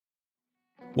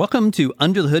Welcome to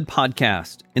Under the Hood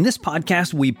Podcast. In this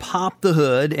podcast, we pop the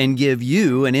hood and give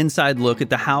you an inside look at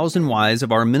the hows and whys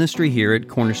of our ministry here at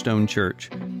Cornerstone Church.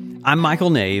 I'm Michael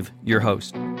Nave, your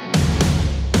host.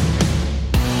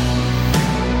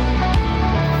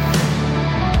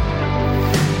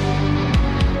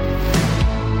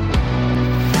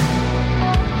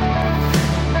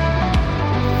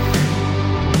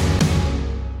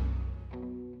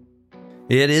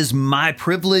 It is my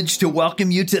privilege to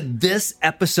welcome you to this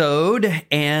episode.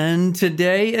 And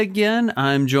today, again,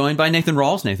 I'm joined by Nathan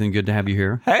Rawls. Nathan, good to have you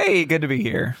here. Hey, good to be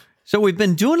here. So we've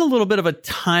been doing a little bit of a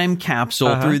time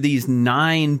capsule through these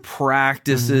 9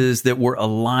 practices that we're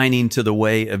aligning to the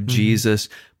way of Jesus.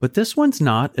 But this one's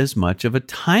not as much of a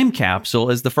time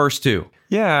capsule as the first 2.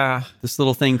 Yeah. This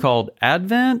little thing called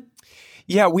Advent.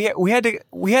 Yeah, we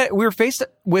were faced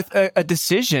with a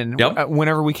decision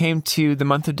whenever we came to the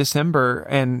month of December,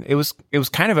 and it was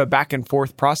kind of a back and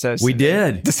forth process. We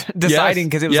did deciding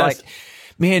because it was like,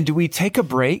 man, do we take a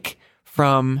break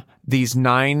from these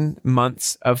 9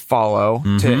 months of follow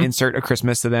to insert a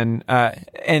Christmas? So then,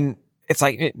 and it's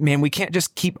like, man, we can't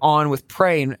just keep on with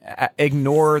pray and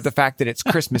ignore the fact that it's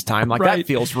Christmas time. Like that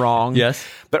feels wrong. Yes,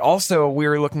 but also we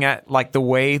were looking at like the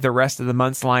way the rest of the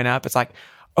months line up. It's like,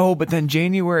 oh, but then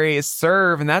January is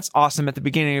serve, and that's awesome at the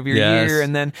beginning of your year.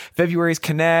 And then February is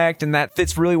connect, and that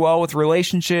fits really well with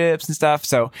relationships and stuff.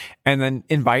 So, and then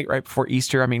invite right before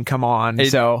Easter. I mean, come on.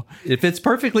 It fits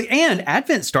perfectly. And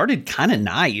Advent started kind of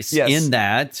nice in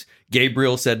that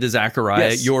Gabriel said to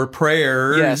Zechariah, your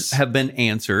prayers have been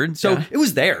answered. So it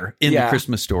was there in the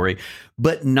Christmas story,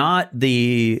 but not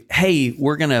the, hey,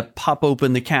 we're going to pop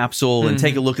open the capsule and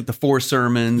take a look at the 4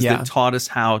 sermons that taught us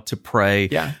how to pray.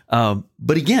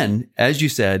 But again, as you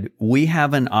said, we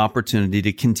have an opportunity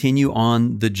to continue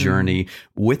on the journey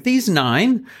with these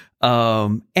 9.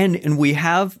 And we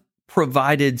have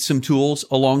provided some tools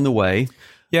along the way.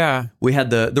 Yeah. We had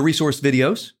the resource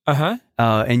videos.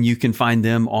 And you can find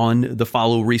them on the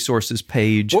Follow Resources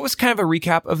page. What was kind of a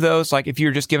recap of those? Like if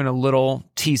you're just given a little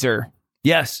teaser.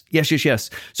 Yes.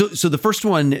 So the first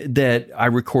one that I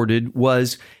recorded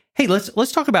was, hey,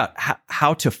 let's talk about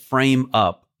how to frame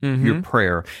up your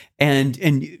prayer. And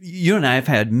you and I have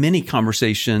had many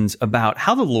conversations about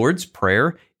how the Lord's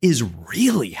Prayer is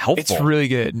really helpful. It's really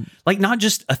good. Like not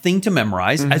just a thing to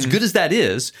memorize, as good as that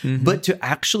is, but to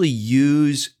actually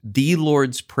use the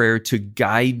Lord's Prayer to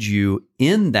guide you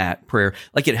in that prayer.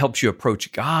 Like it helps you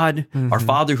approach God, our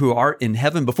Father who art in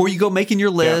heaven, before you go making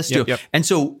your list. And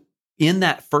so in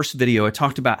that first video, I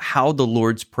talked about how the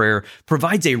Lord's Prayer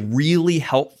provides a really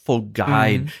helpful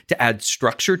guide to add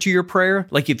structure to your prayer.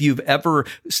 Like if you've ever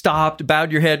stopped,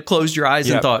 bowed your head, closed your eyes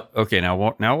and thought, okay, now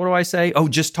what do I say? Oh,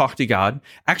 just talk to God.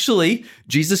 Actually,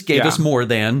 Jesus gave us more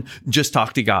than just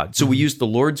talk to God. So we used the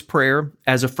Lord's Prayer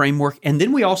as a framework. And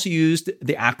then we also used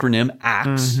the acronym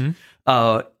ACTS,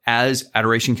 as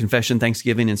adoration, confession,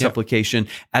 thanksgiving, and supplication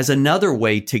as another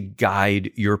way to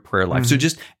guide your prayer life. So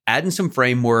just adding some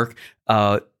framework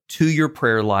to your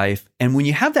prayer life. And when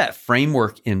you have that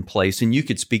framework in place, and you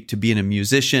could speak to being a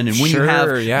musician, and when you have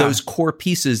those core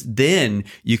pieces, then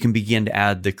you can begin to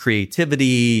add the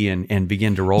creativity and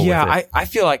begin to roll with it. I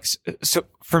feel like, so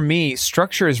for me,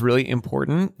 structure is really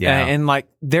important. And like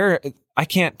I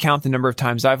can't count the number of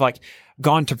times I've like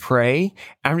gone to pray,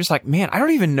 and I'm just like, man, I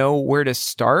don't even know where to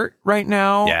start right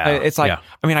now. It's like,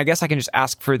 I mean, I guess I can just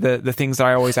ask for the things that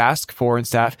I always ask for and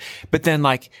stuff. But then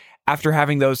like after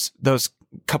having those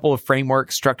couple of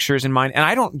framework structures in mind, and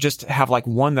I don't just have like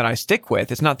one that I stick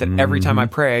with. It's not that every time I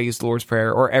pray, I use the Lord's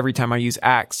Prayer, or every time I use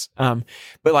Acts. But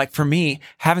like for me,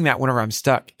 having that whenever I'm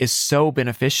stuck is so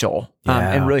beneficial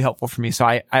and really helpful for me. So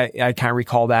I kind of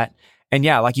recall that. And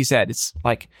yeah, like you said, it's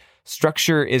like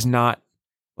structure is not,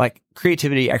 like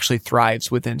creativity actually thrives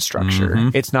within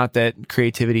structure. It's not that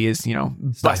creativity is,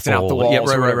 busting out the walls.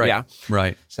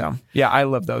 Right. So yeah, I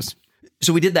love those.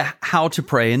 So we did the how to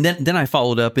pray, and then I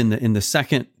followed up in the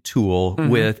second tool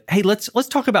with, hey, let's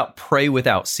talk about pray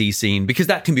without ceasing, because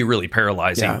that can be really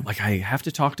paralyzing. Like I have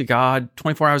to talk to God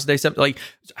 24 hours a day. Like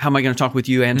how am I going to talk with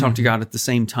you and talk to God at the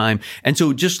same time? And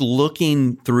so just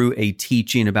looking through a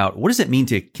teaching about what does it mean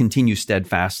to continue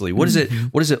steadfastly? What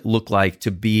does it look like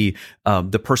to be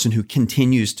the person who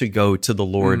continues to go to the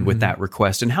Lord with that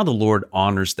request, and how the Lord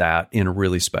honors that in a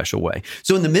really special way.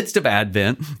 So in the midst of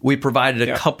Advent, we provided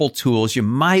a couple tools. You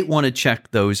might want to check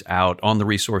those out on the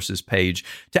resources page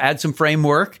to add some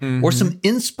framework or some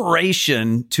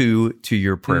inspiration to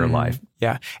your prayer life.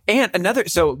 Yeah. And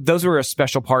so those were a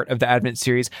special part of the Advent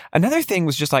series. Another thing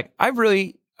was just like, I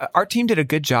really our team did a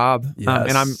good job. Yes.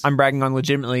 And I'm bragging on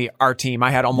legitimately our team.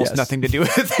 I had almost nothing to do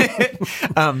with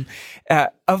it.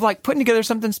 Of like putting together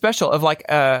something special, of like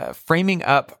framing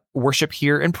up worship,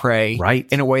 hear, and pray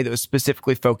in a way that was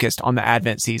specifically focused on the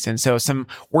Advent season. So some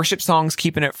worship songs,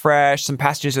 keeping it fresh, some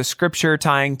passages of scripture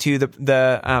tying to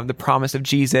the promise of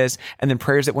Jesus, and then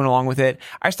prayers that went along with it.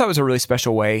 I just thought it was a really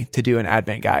special way to do an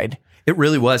Advent guide. It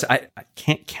really was. I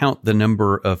can't count the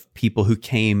number of people who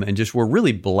came and just were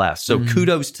really blessed. So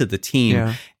kudos to the team.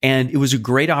 Yeah. And it was a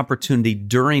great opportunity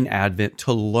during Advent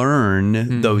to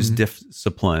learn those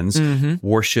disciplines,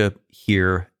 worship,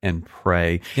 hear, and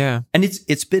pray. Yeah. And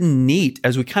it's been neat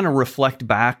as we kind of reflect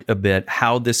back a bit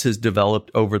how this has developed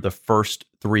over the first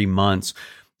 3 months.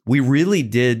 We really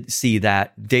did see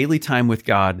that daily time with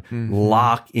God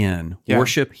lock in,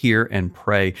 worship, hear, and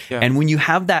pray. Yeah. And when you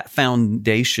have that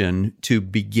foundation to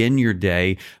begin your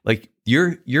day, like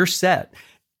you're set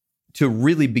to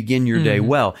really begin your day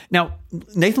well. Now,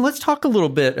 Nathan, let's talk a little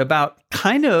bit about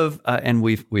kind of, and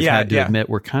we've had to admit,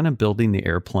 we're kind of building the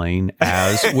airplane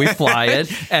as we fly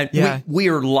it. And we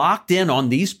are locked in on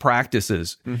these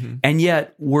practices. And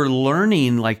yet we're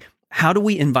learning, like, how do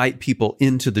we invite people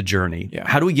into the journey? Yeah.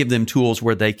 How do we give them tools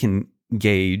where they can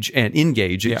engage,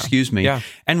 excuse me. Yeah.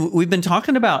 And we've been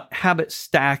talking about habit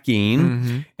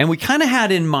stacking, and we kind of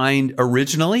had in mind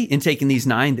originally in taking these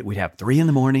 9 that we'd have 3 in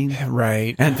the morning,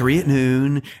 right, and 3 at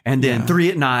noon, and then 3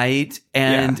 at night.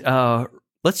 And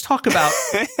let's talk about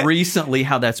recently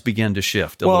how that's begun to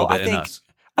shift a little bit in us.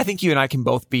 I think you and I can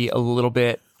both be a little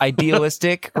bit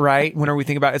idealistic, right? Whenever we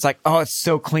think about it, it's like, oh, it's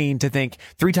so clean to think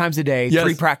 3 times a day,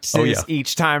 3 practices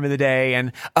each time of the day,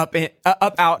 and up,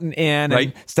 out, and in,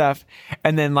 and stuff.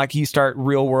 And then like you start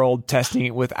real world testing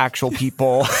it with actual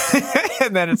people,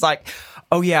 and then it's like,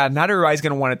 oh yeah, not everybody's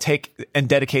going to want to take and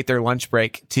dedicate their lunch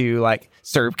break to like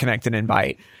serve, connect, and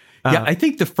invite. I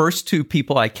think the first 2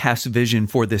 people I cast vision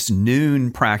for this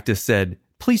noon practice said,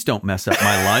 please don't mess up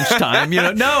my lunchtime.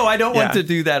 No, I don't want to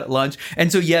do that at lunch.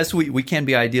 And so, yes, we can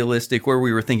be idealistic where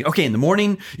we were thinking, okay, in the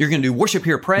morning, you're going to do worship,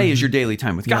 hear, pray as your daily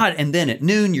time with God. And then at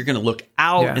noon, you're going to look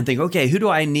out and think, okay, who do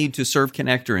I need to serve,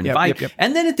 connect, or invite?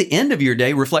 And then at the end of your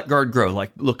day, reflect, guard, grow,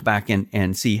 like look back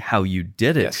and see how you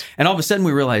did it. Yes. And all of a sudden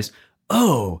we realize,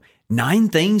 9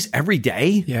 things every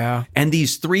day? Yeah. And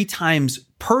these 3 times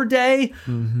per day?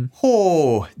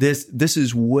 This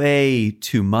is way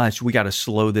too much. We got to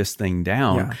slow this thing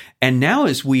down. Yeah. And now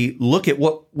as we look at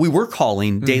what we were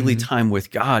calling daily time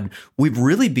with God, we've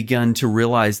really begun to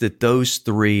realize that those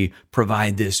 3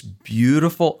 provide this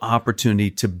beautiful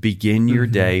opportunity to begin your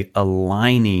day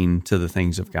aligning to the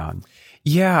things of God.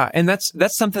 Yeah. And that's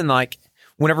something like,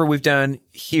 whenever we've done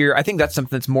here, I think that's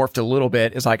something that's morphed a little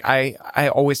bit, is like, I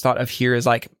always thought of here as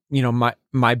like,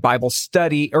 my Bible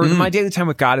study, or my daily time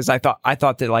with God is I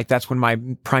thought that like, that's when my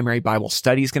primary Bible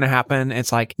study is going to happen.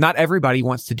 It's like, not everybody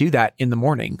wants to do that in the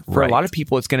morning. For a lot of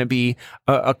people, it's going to be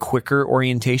a quicker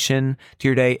orientation to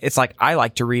your day. It's like, I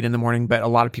like to read in the morning, but a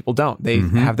lot of people don't. They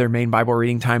have their main Bible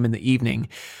reading time in the evening.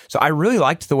 So I really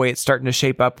liked the way it's starting to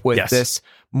shape up with this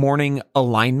morning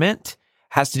alignment.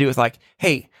 Has to do with like,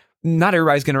 hey, not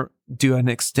everybody's going to do an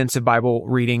extensive Bible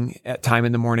reading at time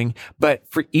in the morning, but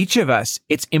for each of us,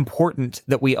 it's important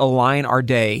that we align our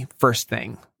day first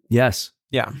thing. Yes.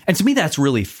 Yeah. And to me, that's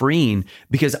really freeing,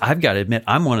 because I've got to admit,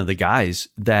 I'm one of the guys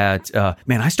that,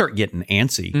 I start getting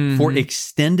antsy for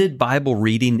extended Bible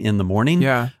reading in the morning.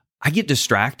 Yeah. I get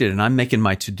distracted and I'm making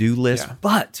my to-do list,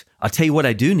 but I'll tell you what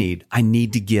I do need. I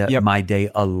need to get my day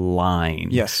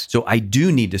aligned. Yes. So I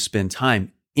do need to spend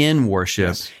time in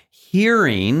worship,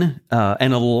 hearing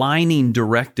and aligning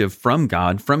directive from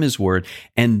God, from His Word,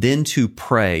 and then to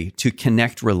pray, to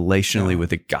connect relationally with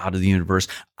the God of the universe.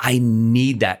 I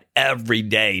need that every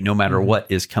day, no matter what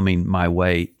is coming my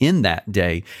way in that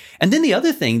day. And then the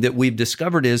other thing that we've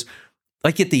discovered is,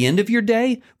 like at the end of your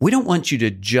day, we don't want you to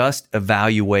just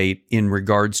evaluate in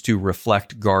regards to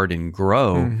reflect, guard, and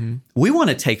grow. We want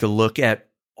to take a look at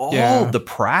all the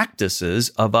practices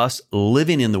of us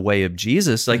living in the way of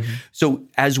Jesus. Like, so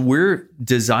as we're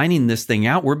designing this thing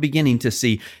out, we're beginning to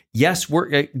see, yes,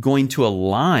 we're going to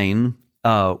align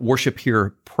worship,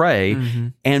 hear, pray.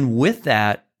 And with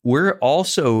that, we're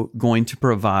also going to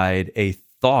provide a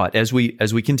thought as we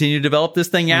continue to develop this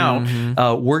thing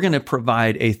out. We're going to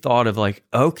provide a thought of like,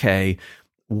 okay,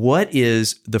 what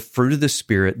is the fruit of the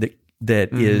Spirit that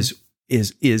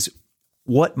is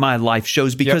what my life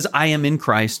shows, because I am in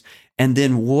Christ. And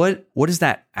then what does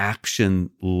that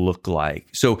action look like?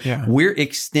 So we're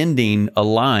extending a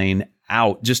line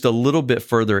out just a little bit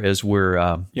further as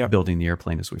we're building the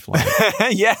airplane as we fly.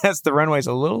 Yes, the runway's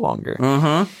a little longer.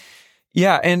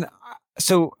 Yeah, and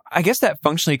so I guess that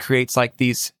functionally creates like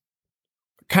these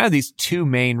kind of these two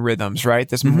main rhythms, right?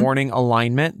 This morning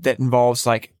alignment that involves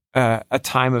like a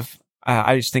time of,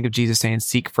 I just think of Jesus saying,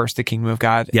 seek first the kingdom of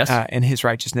God and his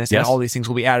righteousness, and all these things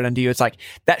will be added unto you. It's like,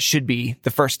 that should be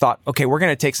the first thought. Okay, we're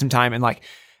going to take some time and like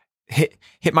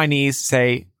hit my knees,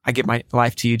 say, I give my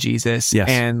life to you, Jesus,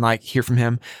 and like hear from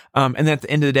him. And then at the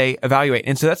end of the day, evaluate.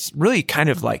 And so that's really kind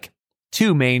of like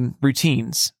two main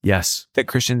routines that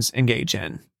Christians engage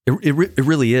in. It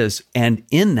really is. And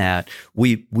in that,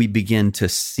 we begin to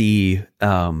see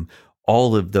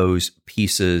all of those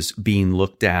pieces being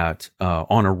looked at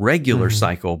on a regular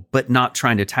cycle, but not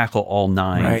trying to tackle all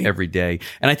 9 every day.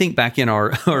 And I think back in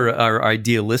our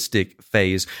idealistic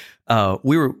phase,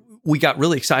 we got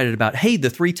really excited about, hey,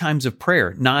 the 3 times of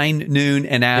prayer, 9, noon,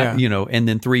 and and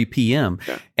then 3 p.m.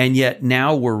 Yeah. And yet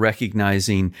now we're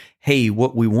recognizing, hey,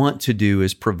 what we want to do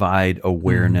is provide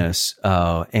awareness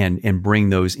and bring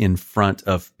those in front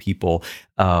of people,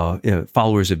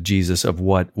 followers of Jesus, of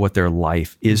what their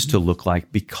life is to look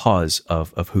like because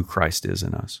of who Christ is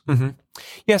in us.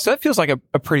 Yeah, so that feels like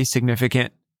a pretty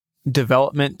significant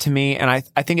development to me. And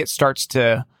I think it starts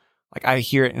to, like, I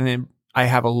hear it and then I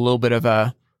have a little bit of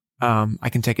a, I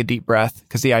can take a deep breath,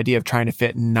 because the idea of trying to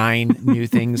fit 9 new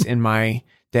things in my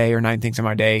day, or 9 things in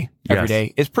my day every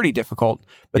day, is pretty difficult.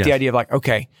 But the idea of like,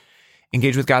 okay,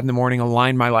 engage with God in the morning,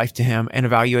 align my life to him, and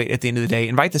evaluate at the end of the day,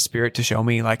 invite the Spirit to show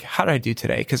me, like, how did I do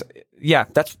today? Because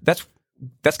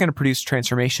that's going to produce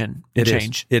transformation and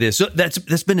change. It is. So that's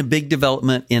been a big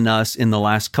development in us in the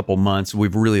last couple months.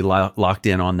 We've really locked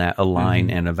in on that, align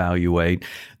and evaluate.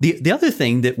 The other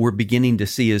thing that we're beginning to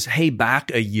see is, hey,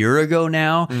 back a year ago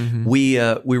now, we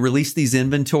released these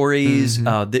inventories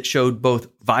that showed both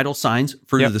vital signs,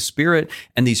 fruit of the Spirit,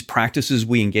 and these practices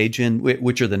we engage in,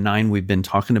 which are the 9 we've been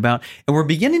talking about. And we're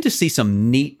beginning to see some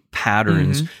neat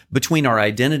patterns between our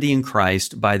identity in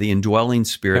Christ by the indwelling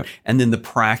Spirit and then the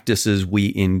practices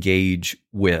we engage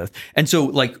with. And so,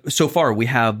 like, so far we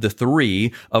have the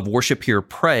 3 of worship, hear,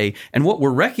 pray. And what we're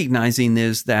recognizing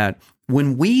is that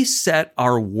when we set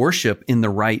our worship in the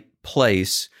right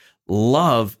place,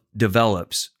 love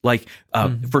develops. Like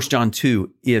 1 John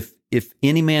 2, if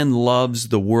any man loves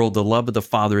the world, the love of the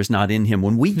Father is not in him.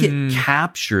 When we get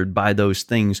captured by those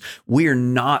things, we're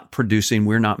not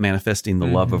manifesting the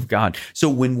love of God. So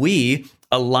when we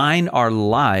align our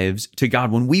lives to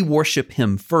God, when we worship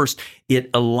him first,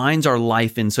 it aligns our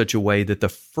life in such a way that the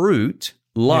fruit,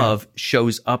 love,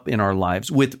 shows up in our lives.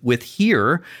 With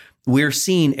here, we're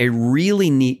seeing a really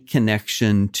neat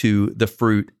connection to the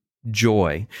fruit,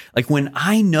 joy. Like, when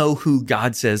I know who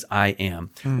God says I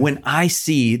am, when I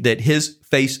see that his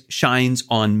face shines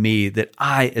on me, that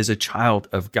I, as a child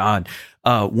of God,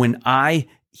 when I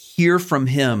hear from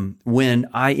him, when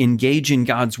I engage in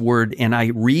God's word and I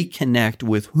reconnect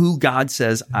with who God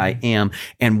says I am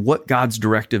and what God's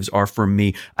directives are for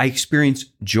me, I experience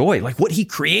joy, like what he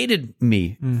created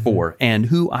me for and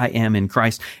who I am in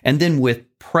Christ. And then with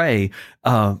pray,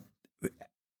 I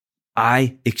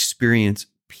experience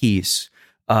peace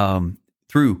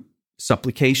through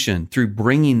supplication, through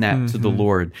bringing that to the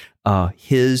Lord.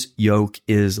 His yoke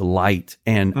is light,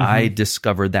 and I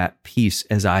discover that peace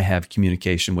as I have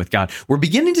communication with God. We're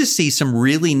beginning to see some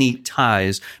really neat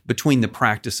ties between the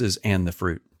practices and the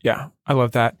fruit. Yeah, I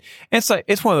love that. It's like,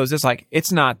 it's one of those, it's like,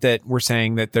 it's not that we're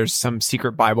saying that there's some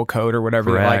secret Bible code or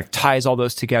whatever that like ties all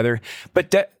those together, but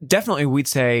definitely we'd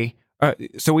say,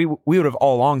 so we would have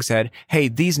all along said, hey,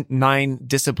 these 9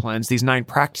 disciplines, these 9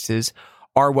 practices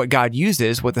are what God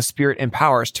uses, what the Spirit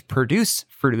empowers to produce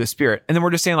fruit of the Spirit. And then we're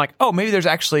just saying, like, oh, maybe there's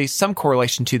actually some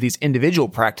correlation to these individual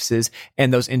practices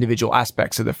and those individual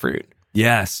aspects of the fruit.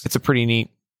 Yes. It's a pretty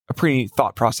neat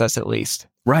thought process, at least.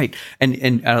 Right.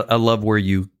 And I love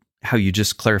how you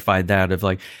just clarified that of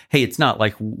like, hey, it's not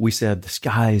like we said the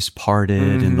skies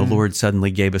parted and the Lord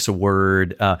suddenly gave us a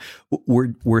word.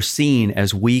 We're seeing,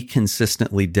 as we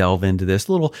consistently delve into this,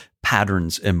 little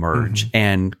patterns emerge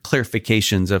and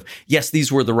clarifications of, yes,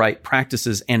 these were the right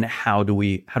practices, and how do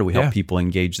we help people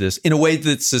engage this in a way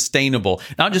that's sustainable,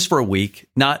 not just for a week,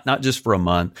 not just for a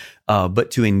month, but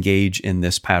to engage in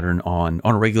this pattern on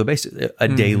a regular basis, a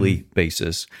daily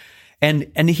basis.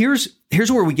 And here's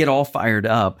where we get all fired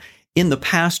up. In the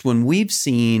past, when we've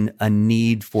seen a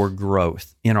need for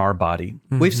growth in our body,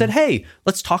 we've said, hey,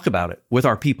 let's talk about it with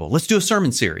our people. Let's do a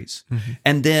sermon series.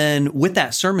 And then with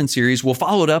that sermon series, we'll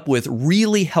follow it up with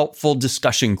really helpful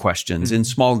discussion questions in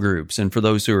small groups, and for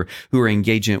those who are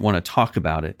engaging and want to talk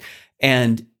about it.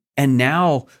 And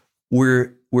now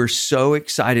we're so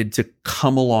excited to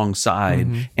come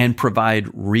alongside and provide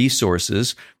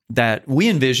resources that we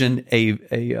envision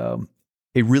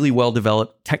a really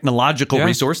well-developed technological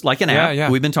resource, like an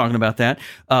app. We've been talking about that.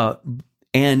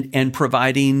 and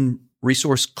providing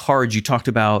resource cards. You talked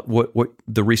about what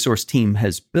the resource team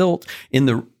has built in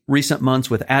the recent months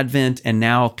with Advent, and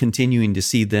now continuing to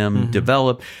see them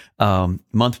develop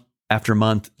month after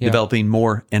month, developing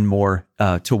more and more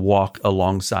to walk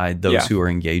alongside those who are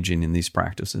engaging in these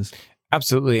practices.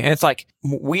 Absolutely. And it's like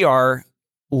we are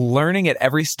learning at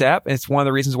every step. It's one of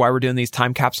the reasons why we're doing these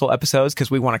time capsule episodes, because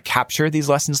we want to capture these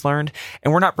lessons learned.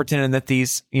 And we're not pretending that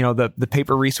these, the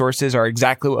paper resources are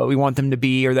exactly what we want them to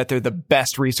be, or that they're the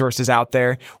best resources out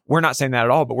there. We're not saying that at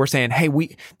all, but we're saying, hey,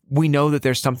 we know that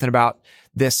there's something about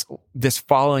this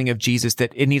following of Jesus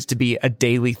that it needs to be a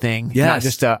daily thing, not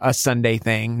just a Sunday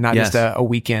thing, not just a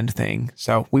weekend thing.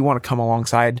 So we want to come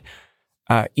alongside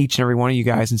each and every one of you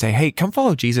guys and say, hey, come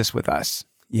follow Jesus with us.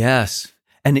 Yes.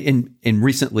 And in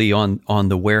recently on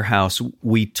the warehouse,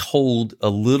 we told a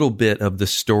little bit of the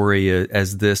story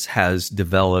as this has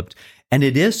developed, and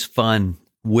it is fun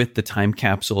with the time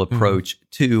capsule approach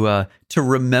to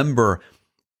remember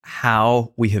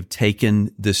how we have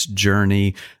taken this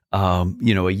journey. A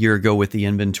year ago with the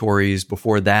inventories,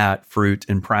 before that, fruit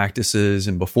and practices,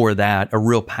 and before that, a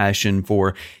real passion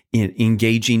for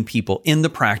engaging people in the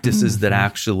practices that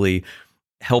actually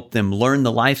help them learn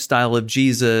the lifestyle of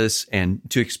Jesus and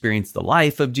to experience the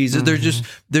life of Jesus.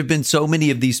 There've been so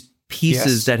many of these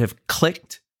pieces that have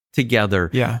clicked together,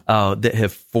 that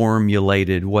have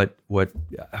formulated what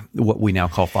we now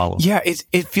call follow. Yeah,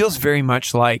 it feels very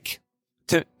much like,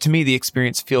 to me, the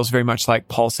experience feels very much like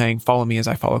Paul saying, follow me as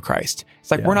I follow Christ.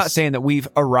 It's like, we're not saying that we've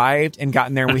arrived and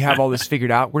gotten there and we have all this figured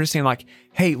out. We're just saying like,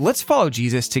 hey, let's follow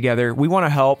Jesus together. We want to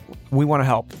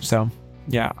help. So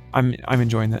yeah, I'm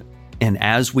enjoying that. And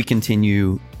as we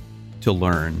continue to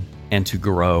learn and to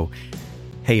grow,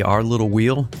 hey, our little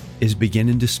wheel is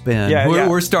beginning to spin.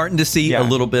 We're starting to see a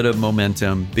little bit of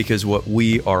momentum, because what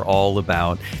we are all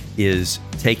about is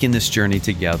taking this journey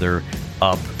together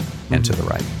up and to the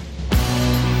right.